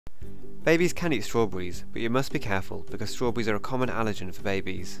Babies can eat strawberries, but you must be careful because strawberries are a common allergen for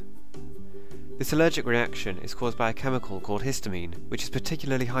babies. This allergic reaction is caused by a chemical called histamine, which is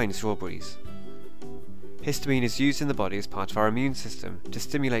particularly high in strawberries. Histamine is used in the body as part of our immune system to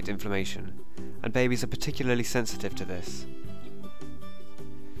stimulate inflammation, and babies are particularly sensitive to this.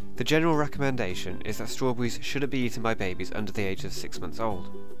 The general recommendation is that strawberries shouldn't be eaten by babies under the age of 6 months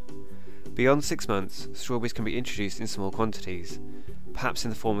old. Beyond 6 months, strawberries can be introduced in small quantities, perhaps in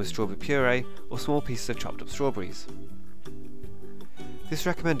the form of strawberry puree or small pieces of chopped up strawberries. This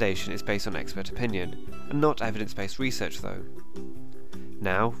recommendation is based on expert opinion, and not evidence-based research though.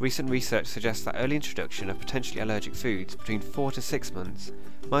 Now, recent research suggests that early introduction of potentially allergic foods between 4 to 6 months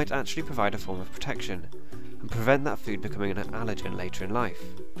might actually provide a form of protection, and prevent that food becoming an allergen later in life.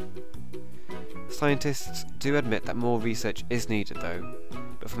 Scientists do admit that more research is needed though,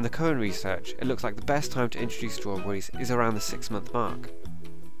 but from the current research it looks like the best time to introduce strawberries is around the 6-month mark.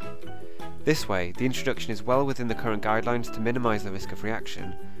 This way, the introduction is well within the current guidelines to minimise the risk of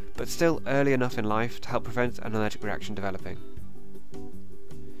reaction, but still early enough in life to help prevent an allergic reaction developing.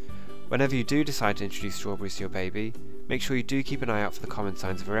 Whenever you do decide to introduce strawberries to your baby, make sure you do keep an eye out for the common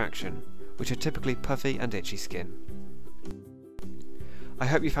signs of a reaction, which are typically puffy and itchy skin. I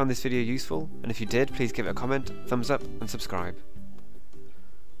hope you found this video useful, and if you did, please give it a comment, thumbs up and subscribe.